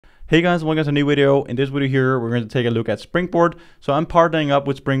Hey guys, welcome to a new video. In this video here, we're going to take a look at Springboard. So I'm partnering up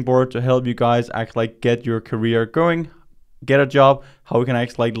with Springboard to help you guys get your career going, get a job, how we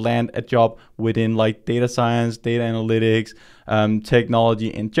can land a job within data science, data analytics, technology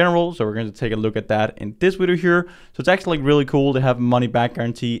in general. So we're going to take a look at that in this video here. So it's actually really cool to have a money back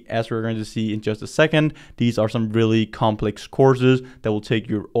guarantee, as we're going to see in just a second. These are some really complex courses that will take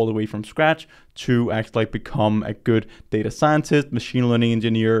you all the way from scratch to become a good data scientist, machine learning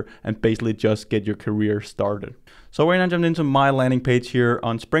engineer, and basically just get your career started. So we're gonna jump into my landing page here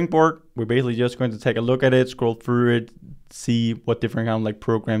on Springboard. We're basically just going to take a look at it, scroll through it, see what different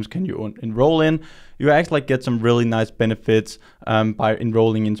programs can you enroll in. You get some really nice benefits by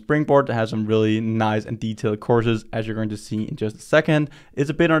enrolling in Springboard. It has some really nice and detailed courses, as you're going to see in just a second. It's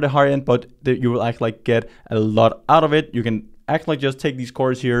a bit on the high end, but you will get a lot out of it. You can just take these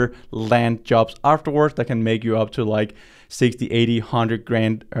courses here, land jobs afterwards that can make you up to 60, 80, 100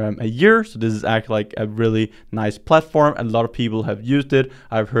 grand a year. So this is a really nice platform. A lot of people have used it.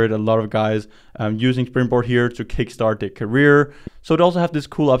 I've heard a lot of guys using Springboard here to kickstart their career. So it also have this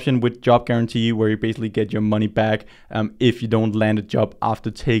cool option with job guarantee, where you basically get your money back if you don't land a job after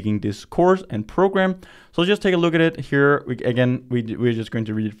taking this course and program. So just take a look at it here. We're just going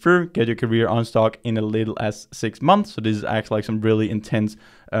to read it through. Get your career on stock in as little as 6 months. So this is some really intense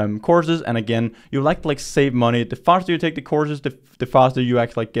courses. And again, you save money. The faster you take the courses, the faster you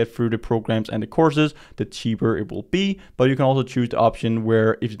get through the programs and the courses, the cheaper it will be. But you can also choose the option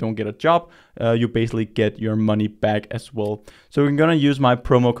where if you don't get a job, you basically get your money back as well. So we're gonna use my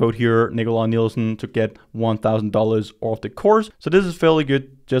promo code here, Nikolai Nielsen, to get $1,000 off the course. So this is fairly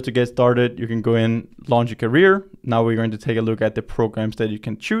good. Just to get started, you can go in, launch a career. Now we're going to take a look at the programs that you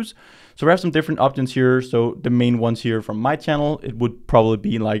can choose. So we have some different options here. So the main ones here from my channel, it would probably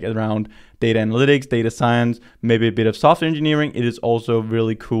be around data analytics, data science, maybe a bit of software engineering. It is also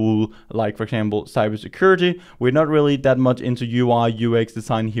really cool, for example, cybersecurity. We're not really that much into UI, UX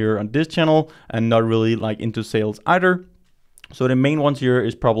design here on this channel, and not really into sales either. So the main ones here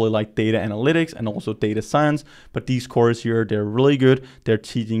is probably data analytics and also data science. But these courses here, they're really good. They're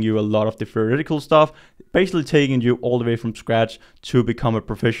teaching you a lot of the theoretical stuff, basically taking you all the way from scratch to become a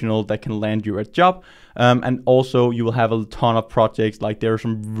professional that can land you a job. And also you will have a ton of projects. There are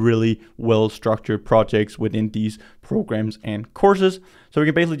some really well-structured projects within these programs and courses. So you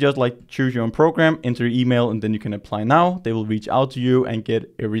can basically just choose your own program, enter your email, and then you can apply now. They will reach out to you and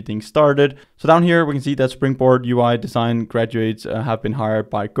get everything started. So down here, we can see that Springboard UI design graduates have been hired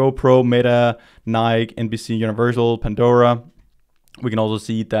by GoPro, Meta, Nike, NBC Universal, Pandora. We can also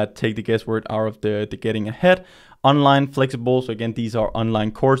see that take the guesswork out of the getting ahead. Online, flexible. So again, these are online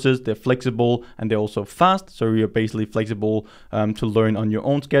courses. They're flexible and they're also fast. So you're basically flexible to learn on your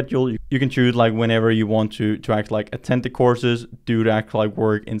own schedule. You can choose whenever you want to attend the courses, do the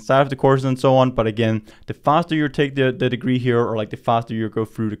work inside of the courses and so on. But again, the faster you take the degree here, or the faster you go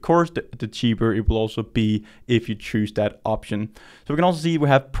through the course, the cheaper it will also be if you choose that option. So we can also see we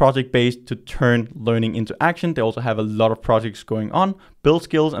have project-based to turn learning into action. They also have a lot of projects going on. Build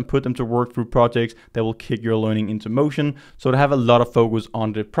skills and put them to work through projects that will kick your learning into motion. So they have a lot of focus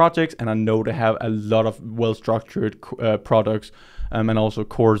on the projects, and I know they have a lot of well-structured products and also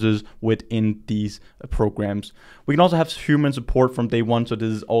courses within these programs. We can also have human support from day one. So this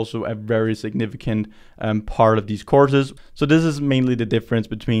is also a very significant part of these courses. So this is mainly the difference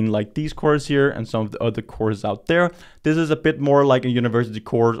between these courses here and some of the other courses out there. This is a bit more like a university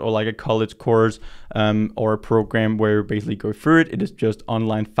course or a college course or a program where you basically go through it. It is just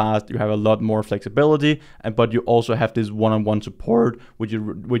online, fast. You have a lot more flexibility, but you also have this one-on-one support, which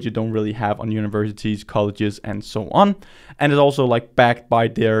you don't really have on universities, colleges, and so on. And it's also backed by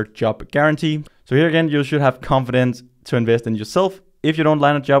their job guarantee. So here again, you should have confidence to invest in yourself. If you don't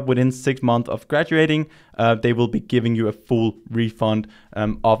land a job within 6 months of graduating, they will be giving you a full refund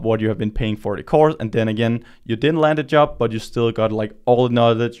of what you have been paying for the course. And then again, you didn't land a job, but you still got all the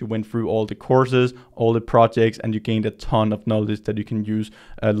knowledge. You went through all the courses, all the projects, and you gained a ton of knowledge that you can use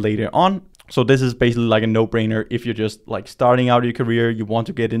later on. So this is basically a no-brainer if you're just starting out your career, you want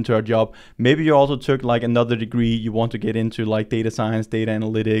to get into a job. Maybe you also took another degree, you want to get into data science, data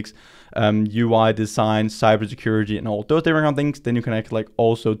analytics, UI design, cybersecurity, and all those different things. Then you can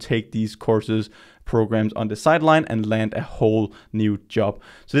also take these courses, programs on the sideline and land a whole new job.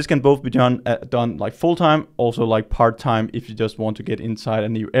 So this can both be done full-time, also part-time if you just want to get inside a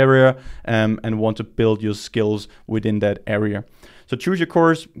new area and want to build your skills within that area. So choose your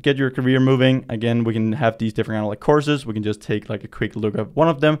course, get your career moving. Again, we can have these different courses. We can just take a quick look at one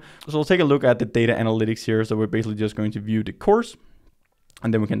of them. So we'll take a look at the data analytics here. So we're basically just going to view the course.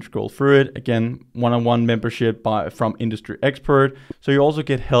 And then we can scroll through it. Again, one-on-one membership from industry expert. So you also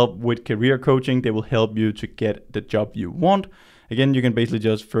get help with career coaching. They will help you to get the job you want. Again, you can basically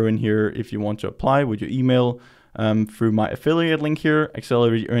just throw in here if you want to apply with your email through my affiliate link here,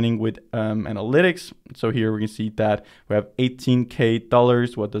 accelerate earning with analytics. So here we can see that we have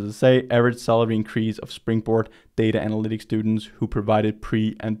 $18K. What does it say? Average salary increase of Springboard data analytics students who provided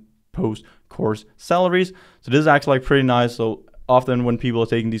pre and post course salaries. So this is actually like pretty nice. So often when people are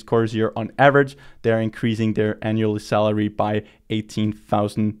taking these courses here, on average, they're increasing their annual salary by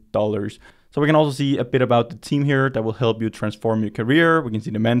 $18,000. So we can also see a bit about the team here that will help you transform your career. We can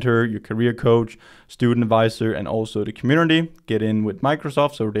see the mentor, your career coach, student advisor, and also the community. Get in with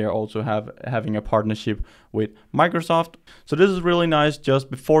Microsoft. So they are also having a partnership with Microsoft. So this is really nice. Just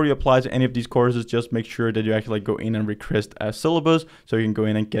before you apply to any of these courses, just make sure that you actually go in and request a syllabus so you can go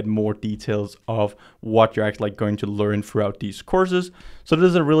in and get more details of what you're actually going to learn throughout these courses. So this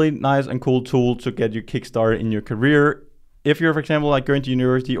is a really nice and cool tool to get you kickstarted in your career. If you're, for example, like going to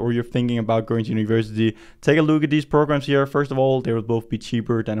university or you're thinking about going to university, take a look at these programs here. First of all, they will both be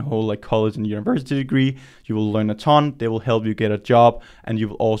cheaper than a whole like college and university degree. You will learn a ton. They will help you get a job, and you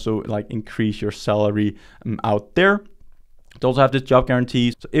will also like increase your salary out there. They also have this job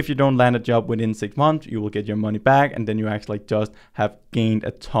guarantee. So if you don't land a job within 6 months, you will get your money back, and then you actually just have gained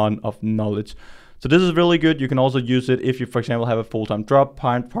a ton of knowledge. So this is really good. You can also use it if you, for example, have a full-time job,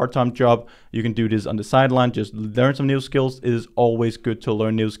 part-time job. You can do this on the sideline, just learn some new skills. It is always good to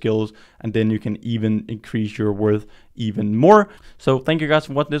learn new skills, and then you can even increase your worth even more. So thank you guys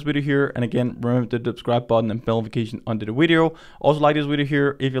for watching this video here. And again, remember the subscribe button and bell notification under the video. Also like this video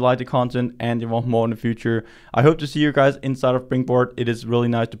here if you like the content and you want more in the future. I hope to see you guys inside of Springboard. It is really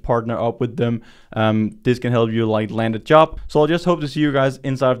nice to partner up with them. This can help you like land a job. So I just hope to see you guys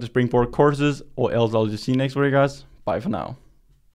inside of the Springboard courses, or else I'll just see you next video, guys. Bye for now.